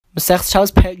Masechet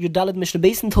Shabbos Perek Yudalid Mishnah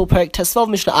Beis until Perek Tesvav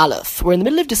Mishnah Aleph. We're in the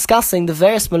middle of discussing the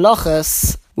various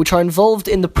malachas which are involved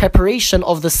in the preparation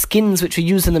of the skins which we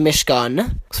use in the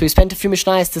Mishkan. So we spent a few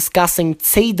Mishnayos discussing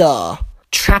tzeidah,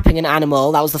 trapping an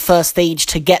animal. That was the first stage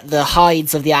to get the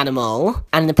hides of the animal.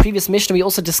 And in the previous Mishnah we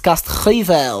also discussed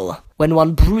chovel, when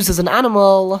one bruises an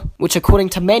animal, which according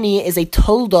to many is a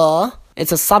tolda.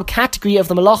 It's a subcategory of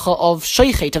the malacha of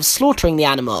shoichet, of slaughtering the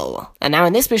animal. And now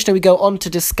in this Mishnah we go on to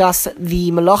discuss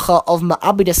the malacha of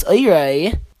ma'abides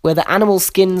oirei, where the animal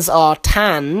skins are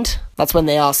tanned. That's when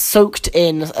they are soaked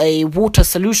in a water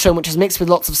solution which is mixed with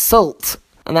lots of salt.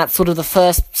 And that's sort of the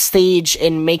first stage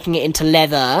in making it into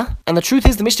leather. And the truth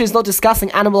is the Mishnah is not discussing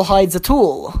animal hides at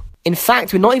all. In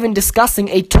fact, we're not even discussing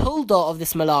a tolda of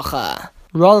this malacha.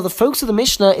 Rather, the focus of the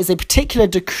Mishnah is a particular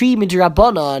decree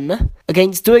midrabanan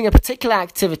against doing a particular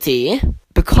activity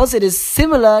because it is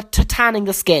similar to tanning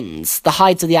the skins, the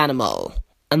hides of the animal.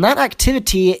 And that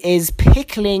activity is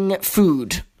pickling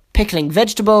food, pickling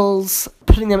vegetables,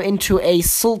 putting them into a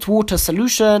salt water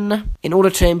solution in order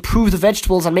to improve the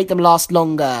vegetables and make them last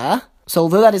longer. So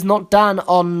although that is not done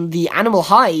on the animal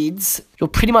hides, you're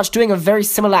pretty much doing a very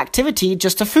similar activity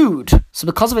just to food. So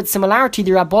because of its similarity,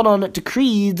 the Rabbanon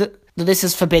decreed that this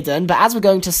is forbidden, but as we're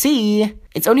going to see,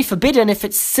 it's only forbidden if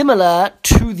it's similar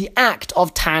to the act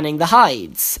of tanning the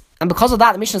hides. And because of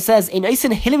that, the Mishnah says, in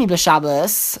Oisin Hilmi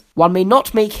b'Shabbos, one may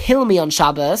not make Hilmi on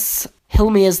Shabbos.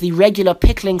 Hilmi is the regular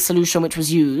pickling solution which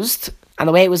was used. And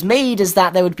the way it was made is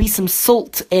that there would be some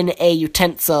salt in a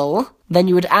utensil. Then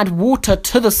you would add water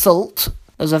to the salt.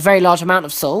 There's a very large amount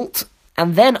of salt.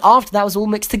 And then after that was all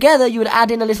mixed together, you would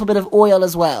add in a little bit of oil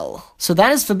as well. So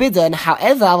that is forbidden.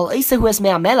 However,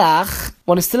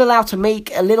 one is still allowed to make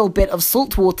a little bit of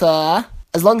salt water,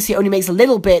 as long as he only makes a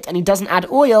little bit and he doesn't add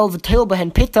oil,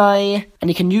 and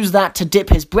he can use that to dip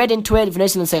his bread into it,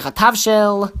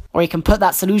 or he can put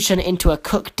that solution into a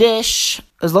cooked dish.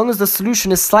 As long as the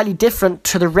solution is slightly different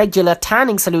to the regular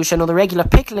tanning solution or the regular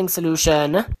pickling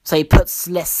solution, so he puts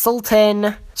less salt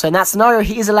in. So in that scenario,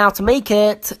 he is allowed to make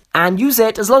it and use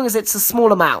it as long as it's a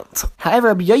small amount. However,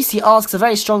 Rabbi Yossi asks a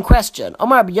very strong question.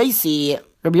 Rabbi Yossi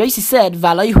said,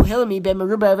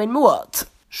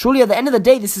 surely at the end of the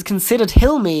day, this is considered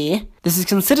hilmi. This is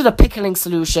considered a pickling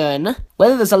solution,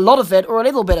 whether there's a lot of it or a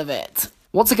little bit of it.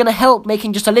 What's it going to help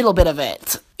making just a little bit of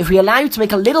it? If we allow you to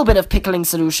make a little bit of pickling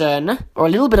solution, or a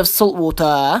little bit of salt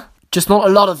water, just not a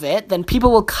lot of it, then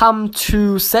people will come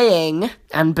to saying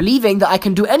and believing that I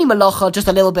can do any malacha, just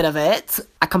a little bit of it.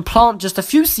 I can plant just a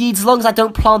few seeds as long as I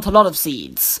don't plant a lot of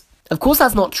seeds. Of course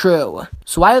that's not true.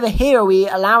 So why over here are we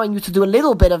allowing you to do a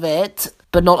little bit of it,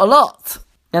 but not a lot?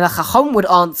 Now the Chacham would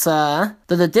answer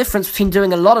that the difference between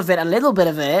doing a lot of it and a little bit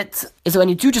of it is that when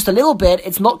you do just a little bit,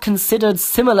 it's not considered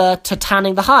similar to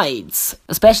tanning the hides.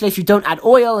 Especially if you don't add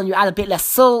oil and you add a bit less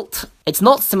salt, it's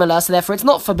not similar, so therefore it's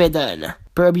not forbidden.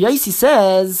 But Rabbi Yossi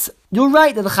says, you're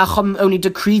right that the Chacham only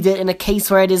decreed it in a case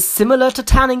where it is similar to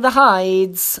tanning the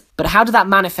hides. But how did that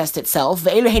manifest itself?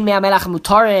 What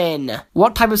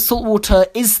type of salt water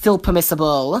is still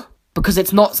permissible? Because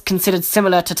it's not considered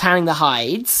similar to tanning the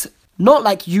hides. Not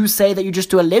like you say that you just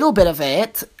do a little bit of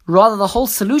it. Rather, the whole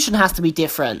solution has to be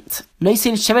different. You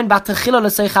should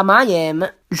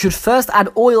first add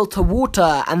oil to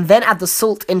water and then add the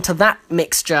salt into that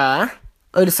mixture.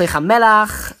 Or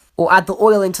add the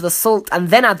oil into the salt and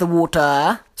then add the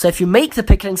water. So if you make the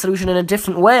pickling solution in a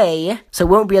different way, so it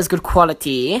won't be as good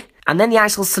quality, and then the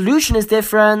actual solution is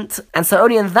different, and so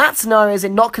only in that scenario is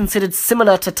it not considered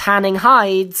similar to tanning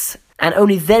hides, and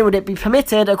only then would it be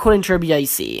permitted according to Rabbi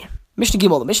Yossi. Mishnah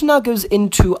Gimel. The Mishnah now goes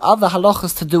into other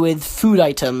halachas to do with food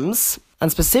items,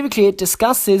 and specifically it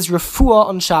discusses refuah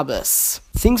on Shabbos,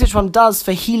 things which one does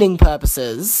for healing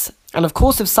purposes. And of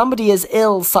course, if somebody is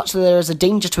ill such that there is a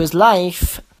danger to his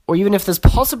life, or even if there's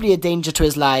possibly a danger to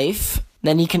his life,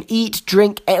 then he can eat,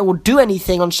 drink, or do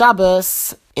anything on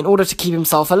Shabbos in order to keep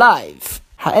himself alive.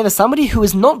 However, somebody who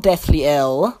is not deathly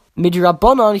ill,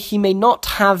 midrabanan, he may not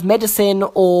have medicine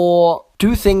or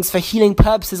do things for healing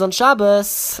purposes on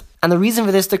Shabbos. And the reason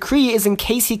for this decree is in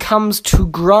case he comes to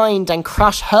grind and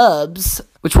crush herbs,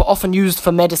 which were often used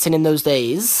for medicine in those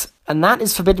days, and that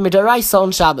is forbidden midaraisa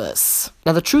on Shabbos.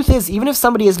 Now the truth is, even if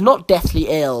somebody is not deathly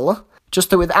ill, just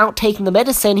that without taking the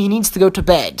medicine he needs to go to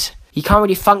bed, he can't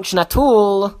really function at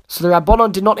all, so the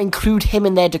Rabbanon did not include him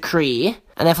in their decree,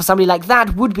 and therefore somebody like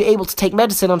that would be able to take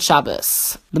medicine on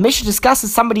Shabbos. The Mishnah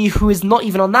discusses somebody who is not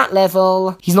even on that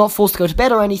level, he's not forced to go to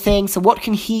bed or anything, so what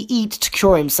can he eat to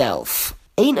cure himself?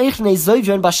 One may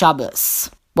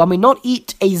not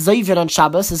eat a zovion on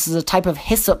Shabbos. This is a type of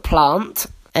hyssop plant,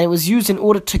 and it was used in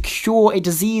order to cure a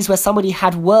disease where somebody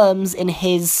had worms in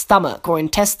his stomach or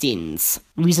intestines.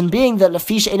 Reason being that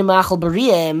lafish ein ma'achal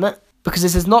b'riyim, because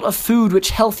this is not a food which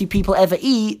healthy people ever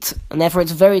eat, and therefore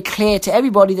it's very clear to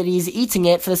everybody that he is eating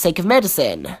it for the sake of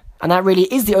medicine. And that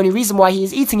really is the only reason why he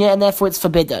is eating it, and therefore it's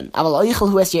forbidden.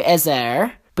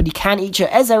 But he can eat your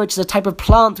ezer, which is a type of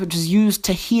plant which is used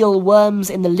to heal worms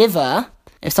in the liver.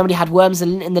 If somebody had worms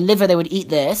in the liver, they would eat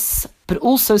this. But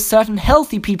also certain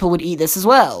healthy people would eat this as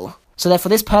well. So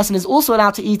therefore this person is also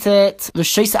allowed to eat it.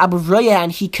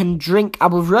 And he can drink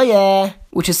abu roya,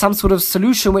 which is some sort of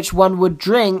solution which one would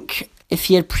drink if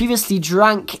he had previously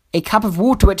drank a cup of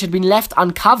water which had been left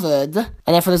uncovered, and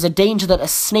therefore there's a danger that a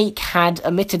snake had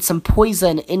emitted some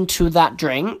poison into that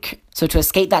drink. So to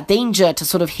escape that danger, to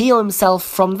sort of heal himself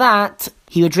from that,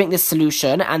 he would drink this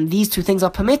solution, and these two things are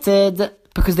permitted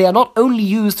because they are not only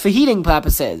used for healing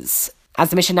purposes.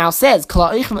 As the Mishnah now says,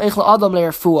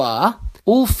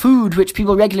 all food which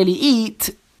people regularly eat,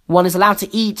 one is allowed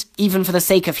to eat even for the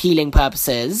sake of healing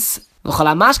purposes.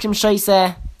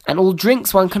 And all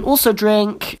drinks one can also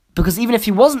drink, because even if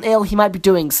he wasn't ill, he might be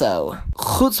doing so.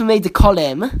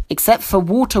 Except for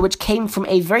water which came from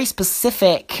a very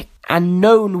specific and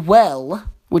known well,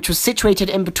 which was situated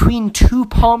in between two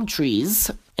palm trees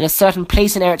in a certain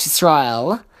place in Eretz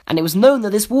Yisrael, and it was known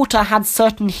that this water had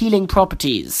certain healing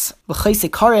properties.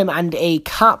 And a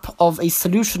cup of a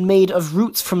solution made of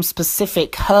roots from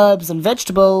specific herbs and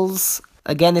vegetables.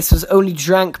 Again, this was only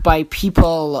drank by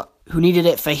people who needed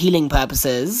it for healing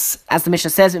purposes. As the Mishnah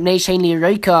says,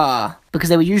 because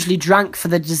they were usually drank for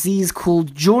the disease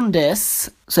called jaundice.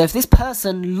 So if this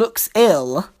person looks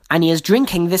ill and he is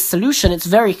drinking this solution, it's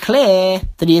very clear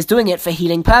that he is doing it for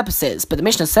healing purposes. But the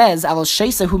Mishnah says, Aval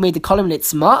Sheisa who made the column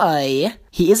litzma'ai,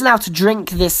 he is allowed to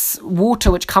drink this water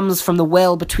which comes from the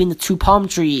well between the two palm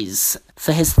trees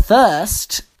for his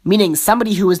thirst, meaning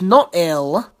somebody who is not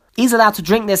ill is allowed to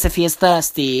drink this if he is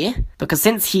thirsty, because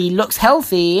since he looks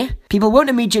healthy, people won't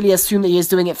immediately assume that he is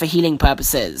doing it for healing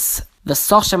purposes. The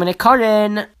Soshem and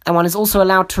Ikarin, and one is also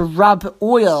allowed to rub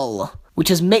oil,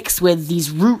 which is mixed with these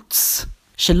roots,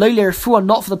 Shaloi Refuah,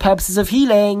 not for the purposes of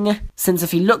healing, since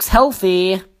if he looks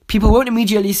healthy, people won't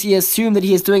immediately assume that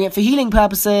he is doing it for healing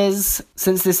purposes,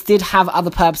 since this did have other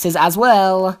purposes as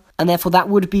well, and therefore that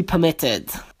would be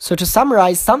permitted. So to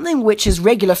summarize, something which is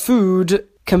regular food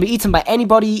can be eaten by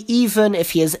anybody, even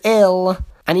if he is ill,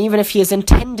 and even if he is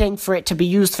intending for it to be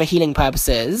used for healing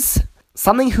purposes.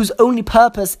 Something whose only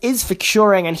purpose is for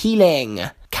curing and healing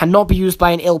cannot be used by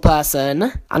an ill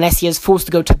person, unless he is forced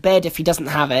to go to bed if he doesn't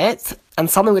have it. And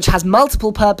something which has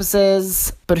multiple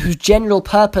purposes, but whose general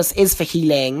purpose is for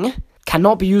healing,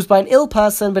 cannot be used by an ill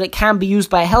person, but it can be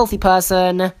used by a healthy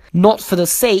person, not for the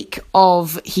sake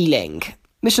of healing.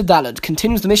 Mishnah Daled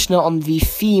continues the Mishnah on the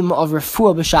theme of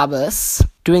Refuah b'Shabbos,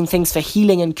 doing things for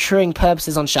healing and curing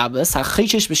purposes on Shabbos.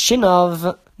 HaChishish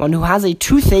b'Shinov, one who has a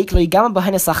toothache,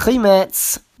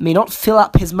 may not fill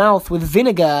up his mouth with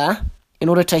vinegar in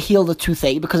order to heal the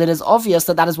toothache, because it is obvious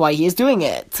that that is why he is doing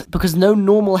it. Because no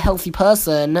normal healthy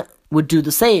person would do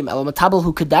the same.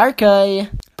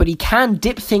 But he can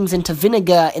dip things into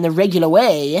vinegar in a regular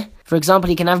way. For example,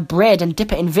 he can have bread and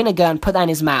dip it in vinegar and put that in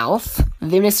his mouth. And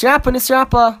then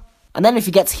if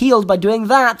he gets healed by doing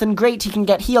that, then great, he can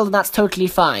get healed and that's totally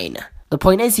fine. The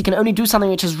point is, he can only do something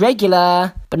which is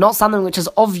regular, but not something which is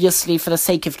obviously for the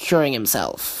sake of curing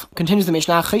himself. Continues the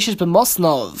Mishnah, Choshish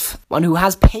b'Mosnov, one who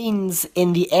has pains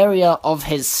in the area of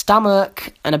his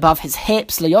stomach and above his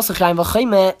hips,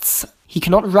 he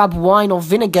cannot rub wine or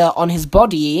vinegar on his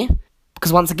body,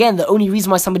 because once again, the only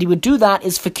reason why somebody would do that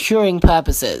is for curing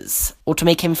purposes, or to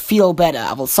make him feel better.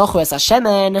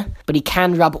 But he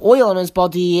can rub oil on his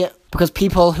body, because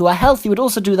people who are healthy would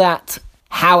also do that.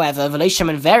 However,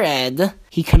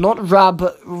 he cannot rub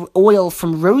oil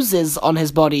from roses on his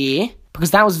body,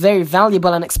 because that was very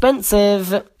valuable and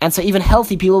expensive, and so even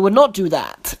healthy people would not do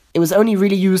that. It was only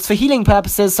really used for healing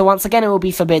purposes, so once again it will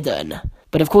be forbidden.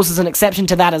 But of course there's an exception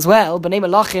to that as well.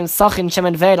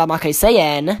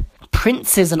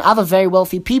 Princes and other very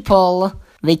wealthy people,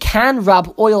 they can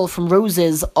rub oil from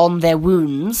roses on their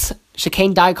wounds,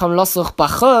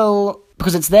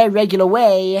 because it's their regular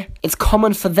way. It's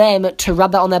common for them to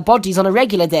rub that on their bodies on a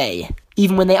regular day,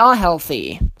 even when they are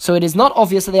healthy. So it is not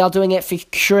obvious that they are doing it for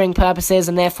curing purposes,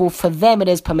 and therefore for them it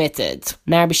is permitted.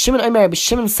 Now Rabbi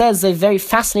Shimon says a very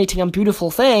fascinating and beautiful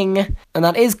thing, and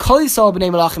that is Kol Yisrael b'nei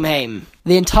Melachim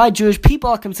the entire Jewish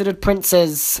people are considered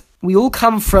princes. We all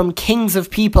come from kings of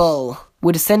people.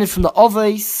 we're descended from the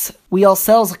Avos, we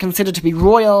ourselves are considered to be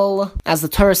royal, as the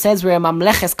Torah says we're a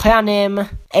Mamleches Kohanim.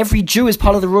 Every Jew is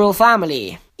part of the royal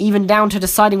family, even down to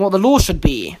deciding what the law should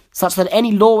be, such that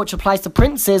any law which applies to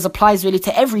princes applies really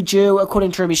to every Jew,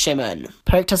 according to Rabbi Shimon.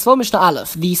 Perek Tesvav Mishnah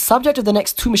Aleph. The subject of the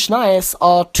next two Mishnayos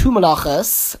are two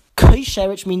malachas, Kosher,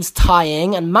 which means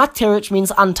tying, and Matir, which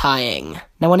means untying.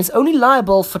 Now, one is only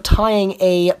liable for tying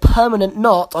a permanent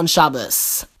knot on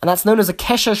Shabbos, and that's known as a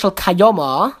Kesher Shel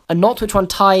Kayoma, a knot which one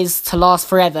ties to last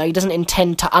forever. He doesn't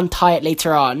intend to untie it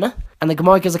later on. And the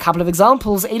Gemara gives a couple of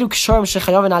examples. These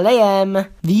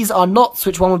are knots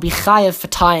which one would be chayav for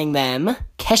tying them.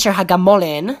 Kesher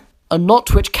hagamolin, a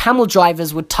knot which camel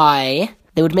drivers would tie.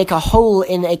 They would make a hole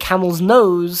in a camel's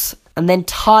nose and then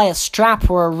tie a strap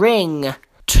or a ring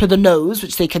to the nose,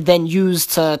 which they could then use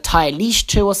to tie a leash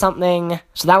to or something.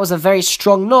 So that was a very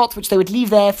strong knot which they would leave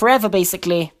there forever,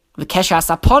 basically. The Kesher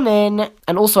Asaponin,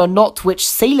 and also a knot which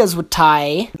sailors would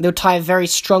tie. They would tie a very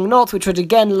strong knot which would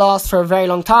again last for a very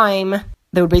long time.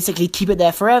 They would basically keep it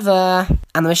there forever.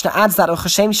 And the Mishnah adds that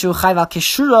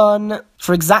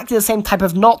for exactly the same type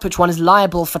of knot which one is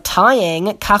liable for tying,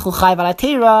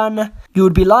 you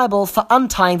would be liable for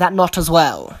untying that knot as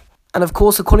well. And of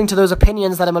course, according to those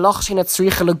opinions that a malacha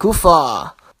tzricha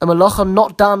legufa, a malacha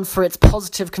not done for its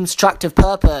positive constructive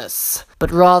purpose, but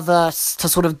rather to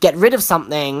sort of get rid of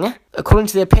something, according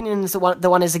to the opinions that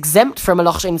one is exempt from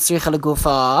malacha tzricha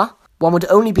legufa, one would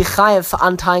only be chayav for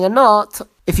untying a knot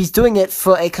if he's doing it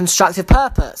for a constructive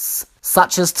purpose,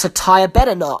 such as to tie a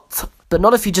better knot. But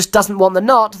not if he just doesn't want the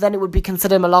knot, then it would be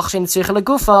considered malacha tzricha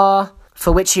legufa,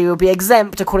 for which he would be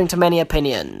exempt according to many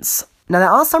opinions. Now, there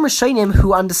are some Rishonim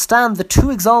who understand the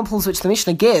two examples which the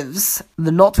Mishnah gives,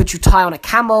 the knot which you tie on a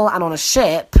camel and on a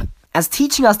ship, as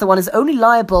teaching us that one is only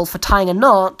liable for tying a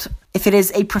knot if it is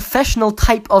a professional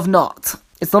type of knot.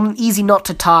 It's not an easy knot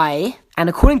to tie, and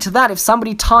according to that, if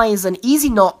somebody ties an easy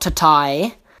knot to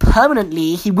tie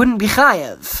permanently, he wouldn't be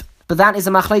chayav. But that is a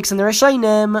machlokes in the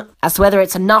Rishonim as to whether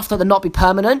it's enough that the knot be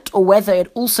permanent, or whether it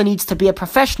also needs to be a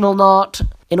professional knot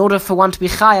in order for one to be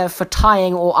chayav for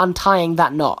tying or untying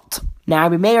that knot. Now,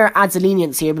 Rabbi Meir adds a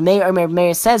leniency here. Rabbi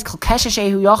Meir says,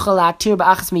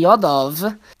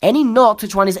 any knot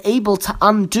which one is able to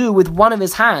undo with one of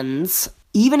his hands,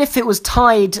 even if it was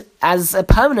tied as a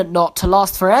permanent knot to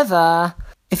last forever,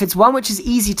 if it's one which is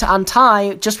easy to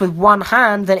untie just with one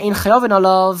hand, then in chayovin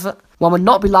alav, one would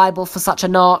not be liable for such a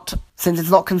knot, since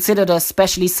it's not considered a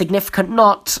specially significant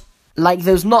knot, like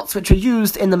those knots which are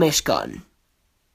used in the Mishkan.